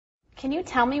Can you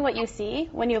tell me what you see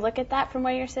when you look at that from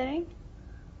where you're sitting?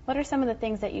 What are some of the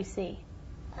things that you see?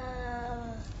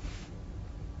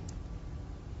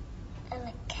 And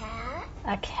a cat.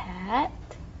 A cat.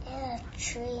 And a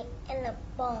tree and a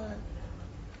bone.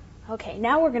 Okay,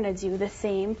 now we're going to do the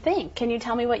same thing. Can you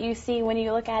tell me what you see when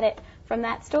you look at it from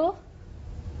that stool?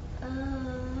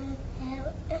 An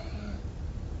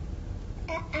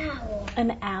owl.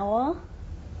 An owl?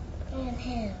 And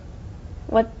him.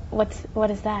 What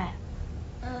is that?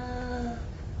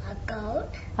 A goat.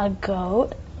 A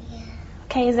goat? Yeah.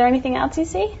 Okay, is there anything else you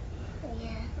see?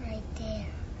 Yeah, right there.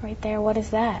 Right there, what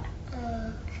is that?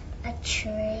 A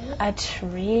tree. A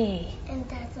tree. And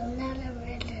that's another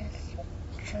little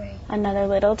tree. Another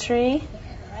little tree?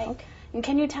 Yeah, right. Okay. And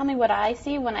can you tell me what I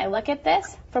see when I look at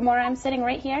this from where I'm sitting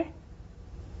right here?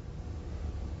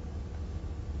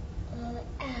 An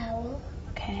owl.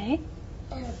 Okay.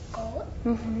 And a goat.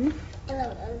 Mm-hmm. And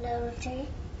a little tree.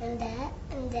 And that.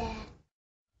 And that.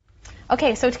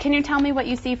 Okay, so can you tell me what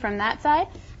you see from that side?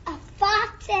 A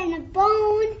fox and a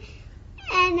bone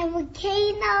and a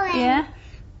volcano and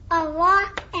a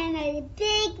rock and a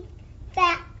big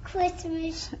fat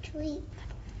Christmas tree.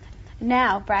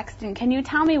 Now, Braxton, can you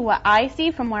tell me what I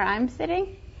see from where I'm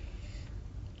sitting?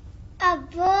 A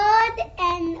bird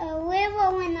and a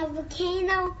river and a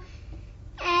volcano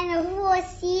and a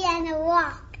horsey and a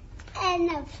rock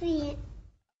and a plant.